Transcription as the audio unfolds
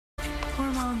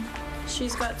Poor Mom.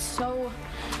 She's got so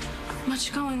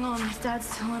much going on with Dad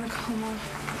still in a coma.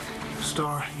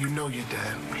 Star, you know your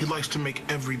dad. He likes to make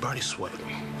everybody sweat.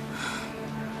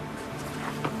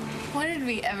 What did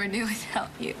we ever do without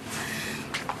you?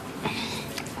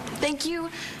 Thank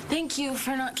you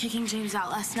for not kicking James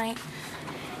out last night.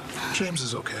 James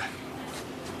is okay.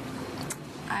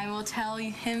 I will tell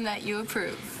him that you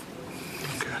approve.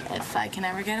 Okay. If I can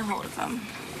ever get a hold of him.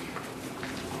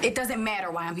 It doesn't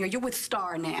matter why I'm here. You're with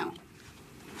Star now.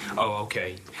 Oh,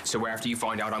 okay. So after you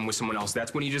find out I'm with someone else,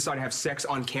 that's when you decide to have sex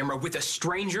on camera with a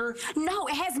stranger? No,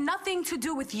 it has nothing to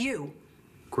do with you.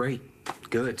 Great.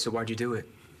 Good. So why'd you do it?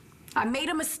 I made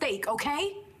a mistake,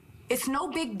 okay? It's no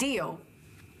big deal.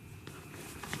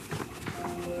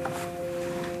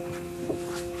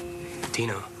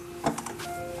 Dina.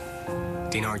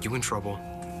 Dina, are you in trouble?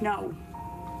 No.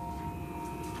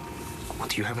 Well,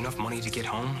 do you have enough money to get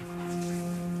home?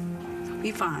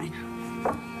 Be fine.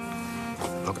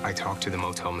 Look, I talked to the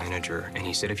motel manager, and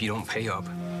he said if you don't pay up,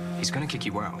 he's gonna kick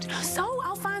you out. So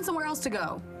I'll find somewhere else to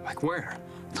go. Like where?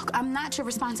 Look, I'm not your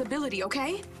responsibility,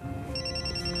 okay?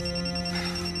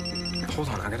 Hold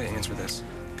on, I gotta answer this.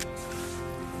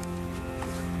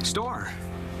 Star!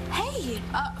 Hey,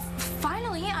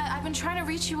 finally, I've been trying to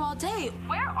reach you all day.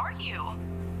 Where are you?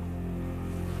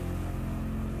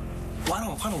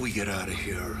 Why don't we get out of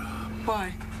here?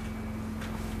 Why?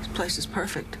 This place is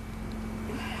perfect.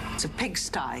 It's a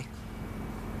pigsty.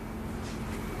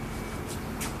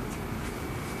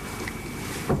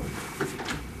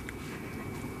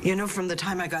 You know, from the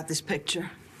time I got this picture,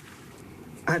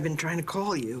 I've been trying to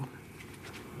call you.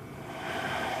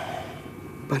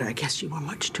 But I guess you were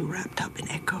much too wrapped up in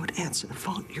Echo to answer the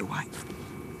phone to your wife.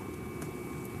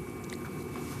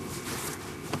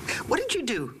 What did you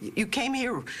do? You came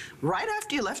here right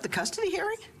after you left the custody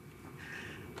hearing?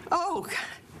 Oh,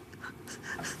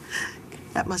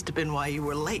 that must have been why you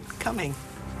were late coming.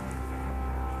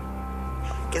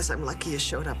 Guess I'm lucky you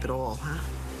showed up at all, huh?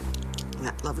 And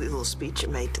that lovely little speech you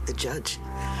made to the judge.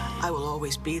 I will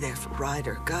always be there for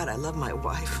Ryder. God, I love my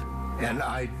wife. And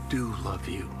I do love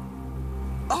you.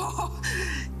 Oh,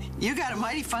 you got a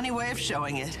mighty funny way of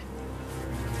showing it.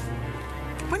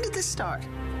 When did this start?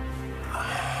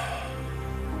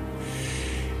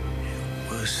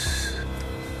 It was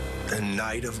the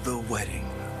night of the wedding.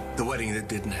 The wedding that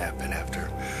didn't happen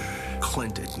after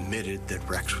Clint admitted that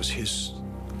Rex was his.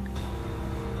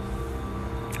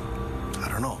 I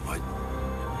don't know. I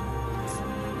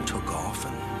took off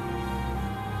and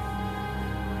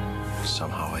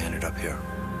somehow I ended up here.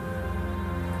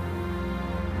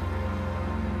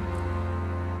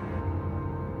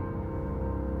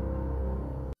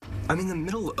 I'm in the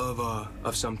middle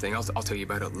of something. I'll tell you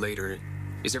about it later.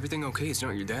 Is everything okay? It's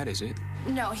not your dad, is it?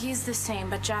 No, he's the same,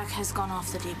 but Jack has gone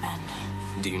off the deep end.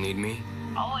 Do you need me?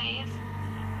 Always.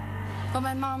 But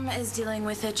my mom is dealing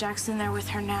with it. Jack's in there with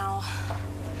her now.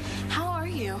 How are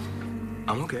you?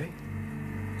 I'm okay.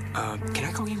 Can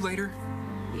I call you later?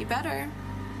 You better.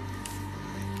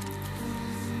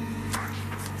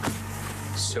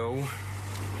 So,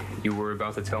 you were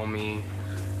about to tell me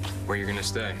where you're gonna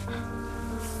stay.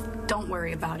 Don't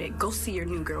worry about it. Go see your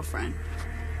new girlfriend.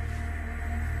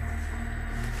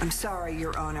 I'm sorry,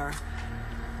 Your Honor.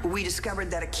 We discovered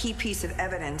that a key piece of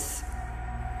evidence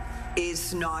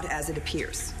is not as it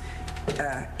appears.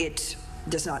 It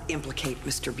does not implicate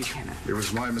Mr. Buchanan. It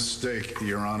was my mistake,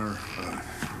 Your Honor.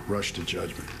 Rushed to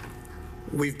judgment.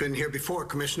 We've been here before,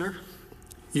 Commissioner.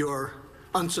 Your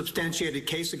unsubstantiated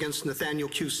case against Nathaniel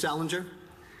Q. Salinger.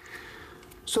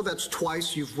 So that's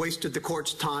twice you've wasted the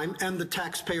court's time and the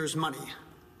taxpayers' money.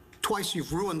 Twice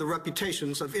you've ruined the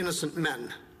reputations of innocent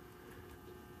men.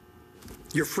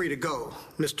 You're free to go,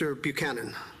 Mr.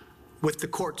 Buchanan, with the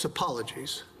court's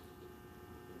apologies.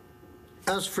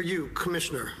 As for you,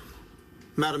 Commissioner,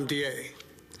 Madam DA,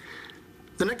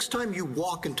 the next time you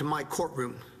walk into my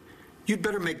courtroom, you'd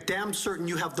better make damn certain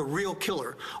you have the real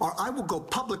killer, or I will go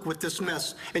public with this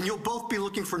mess, and you'll both be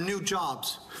looking for new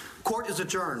jobs. Court is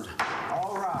adjourned.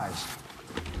 All rise.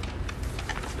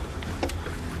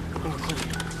 Oh,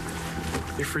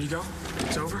 Clint. You're free to go?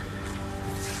 It's over?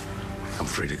 I'm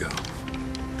free to go.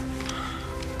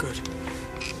 Good.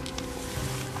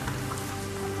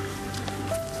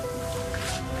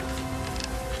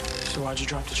 So why'd you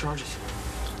drop the charges?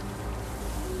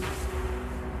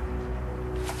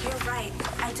 You're right.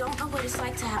 I don't know what it's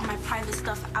like to have my private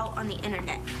stuff out on the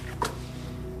internet.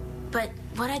 But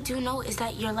what I do know is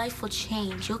that your life will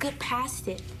change. You'll get past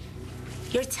it.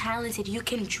 You're talented. You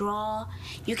can draw.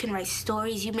 You can write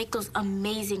stories. You make those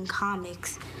amazing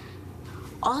comics.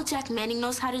 All Jack Manning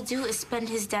knows how to do is spend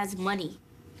his dad's money.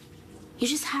 You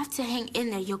just have to hang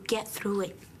in there. You'll get through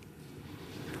it.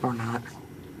 Or not.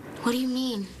 What do you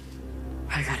mean?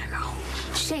 I gotta go.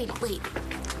 Shane, wait.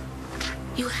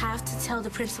 You have to tell the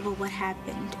principal what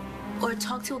happened. Or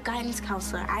talk to a guidance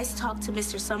counselor. I talked to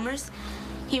Mr. Summers.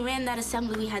 He ran that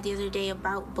assembly we had the other day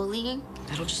about bullying.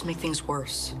 That'll just make things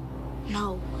worse.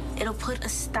 No, it'll put a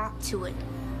stop to it.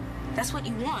 That's what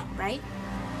you want, right?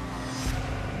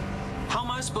 How am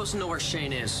I supposed to know where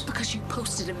Shane is? Because you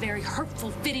posted a very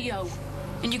hurtful video.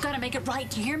 And you gotta make it right,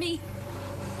 do you hear me?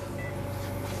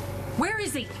 Where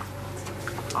is he?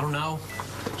 I don't know.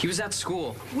 He was at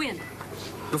school. When?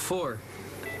 Before.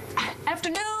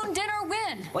 Afternoon, dinner,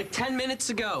 when? Like 10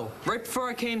 minutes ago. Right before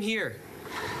I came here.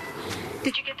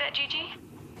 Did you get that, Gigi?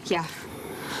 Yeah.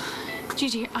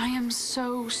 Gigi, I am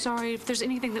so sorry. If there's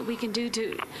anything that we can do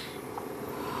to...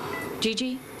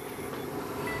 Gigi?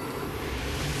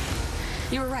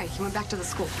 You were right. He went back to the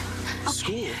school.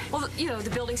 School? Well, you know, the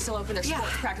building's still open. There's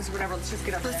sports practice or whatever. Let's just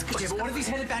get over there. Okay, but what if he's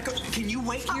headed back up? Can you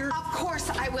wait here? Of course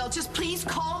I will. Just please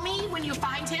call me when you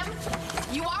find him.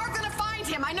 You are gonna find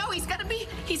him. I know he's gonna be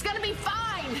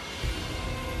fine.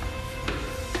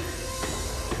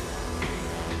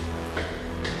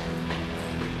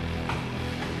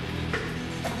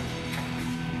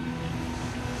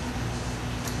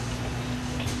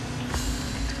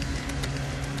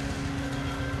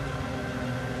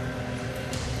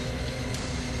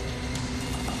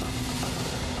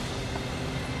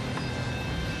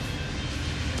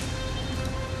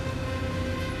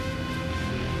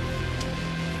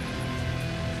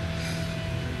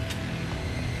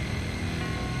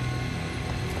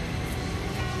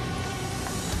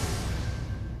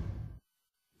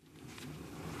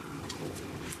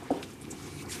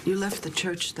 You left the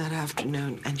church that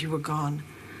afternoon, and you were gone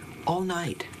all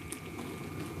night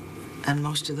and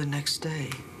most of the next day.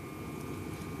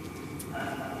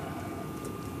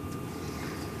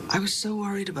 I was so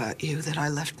worried about you that I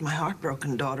left my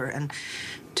heartbroken daughter and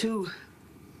 2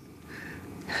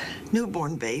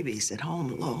 newborn babies at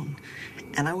home alone,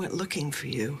 and I went looking for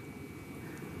you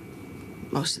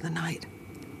most of the night.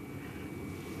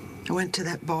 I went to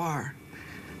that bar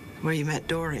where you met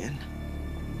Dorian.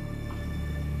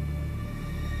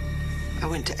 I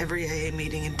went to every AA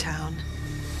meeting in town,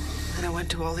 and I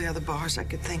went to all the other bars I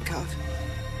could think of.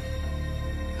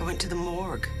 I went to the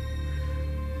morgue.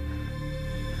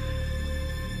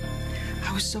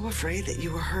 I was so afraid that you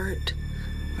were hurt,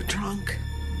 or drunk,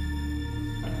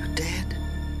 or dead.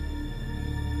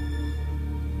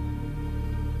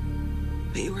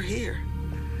 But you were here,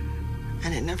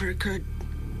 and it never occurred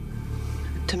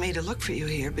to me to look for you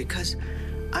here because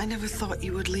I never thought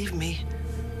you would leave me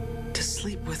to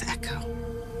sleep with Echo.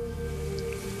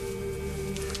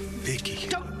 Vicky.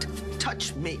 Don't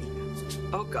touch me.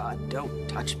 Oh, God, don't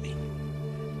touch me.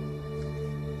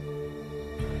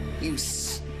 You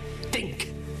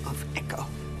stink of Echo.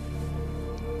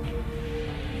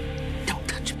 Don't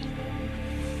touch me.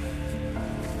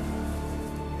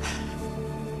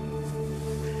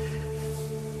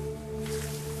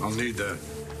 I'll need that.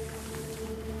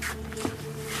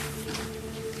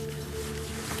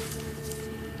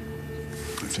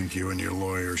 I think you and your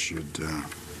lawyer should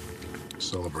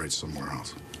celebrate somewhere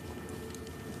else.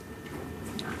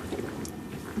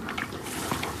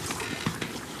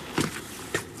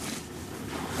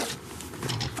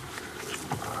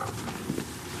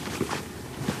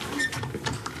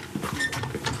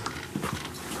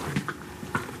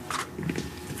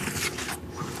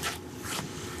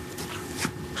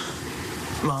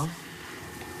 Mom?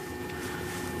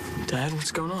 Dad,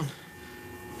 what's going on?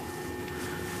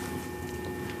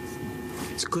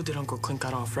 It's good that Uncle Clint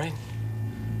got off, right?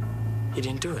 He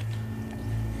didn't do it.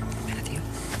 Matthew,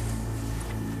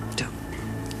 don't.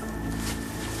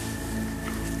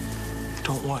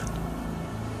 Don't what?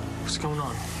 What's going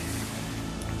on?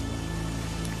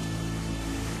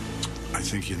 I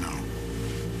think you know.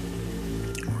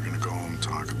 We're gonna go home and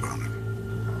talk about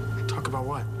it. Talk about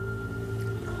what?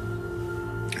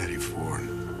 Eddie Ford.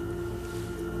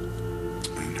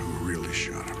 And who really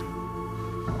shot him.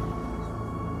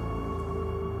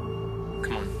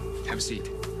 Come on, have a seat.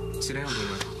 Sit down,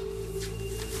 Luna.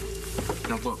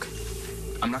 Now look,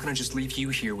 I'm not gonna just leave you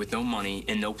here with no money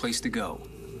and no place to go.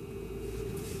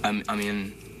 I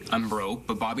mean, I'm broke,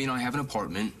 but Bobby and I have an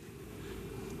apartment.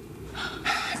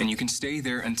 And you can stay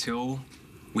there until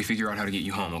we figure out how to get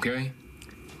you home, okay?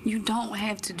 You don't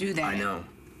have to do that. I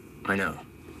know.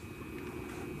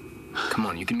 Come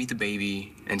on, you can meet the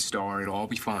baby and Star, it'll all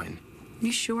be fine.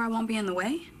 You sure I won't be in the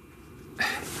way?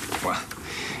 Well,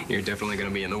 you're definitely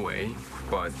gonna be in the way,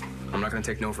 but I'm not gonna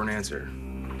take no for an answer.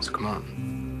 So come on.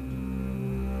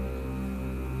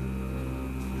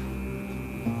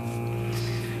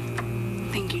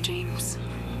 Thank you, James.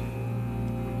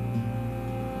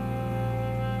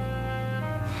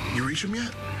 You reach him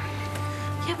yet?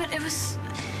 Yeah, but it was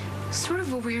sort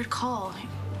of a weird call.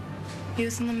 He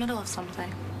was in the middle of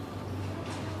something.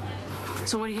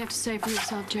 So what do you have to say for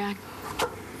yourself, Jack?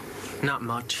 Not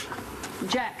much.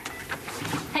 Jack.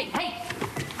 Hey, hey!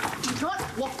 You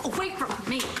don't walk away from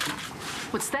me.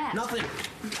 What's that? Nothing.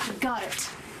 Got it.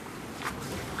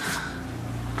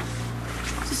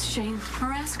 This is Shane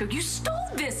Marasco. You stole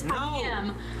this from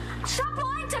him. Stop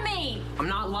lying to me! I'm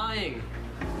not lying.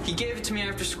 He gave it to me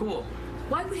after school.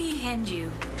 Why would he hand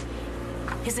you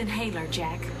his inhaler,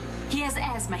 Jack? He has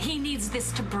asthma. He needs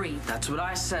this to breathe. That's what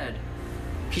I said.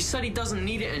 He said he doesn't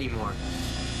need it anymore.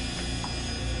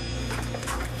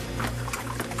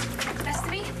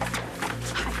 Destiny?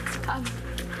 Hi.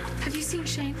 Have you seen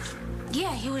Shane?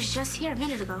 Yeah, he was just here a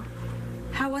minute ago.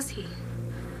 How was he?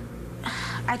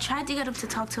 I tried to get him to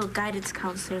talk to a guidance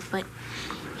counselor, but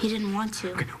he didn't want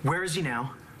to. Okay, where is he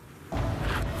now?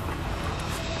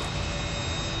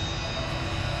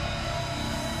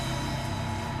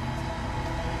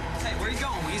 Hey, where are you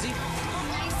going, Wheezy?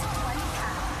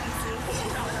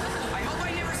 I hope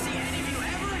I never see any of you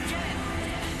ever again.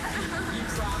 You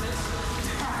promise?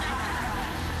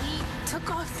 He took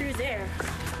off through there.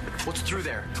 What's through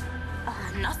there?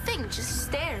 Nothing, just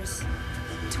stairs.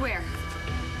 To where?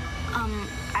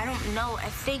 I don't know. I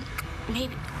think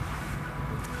maybe...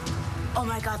 Oh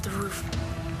my God, the roof.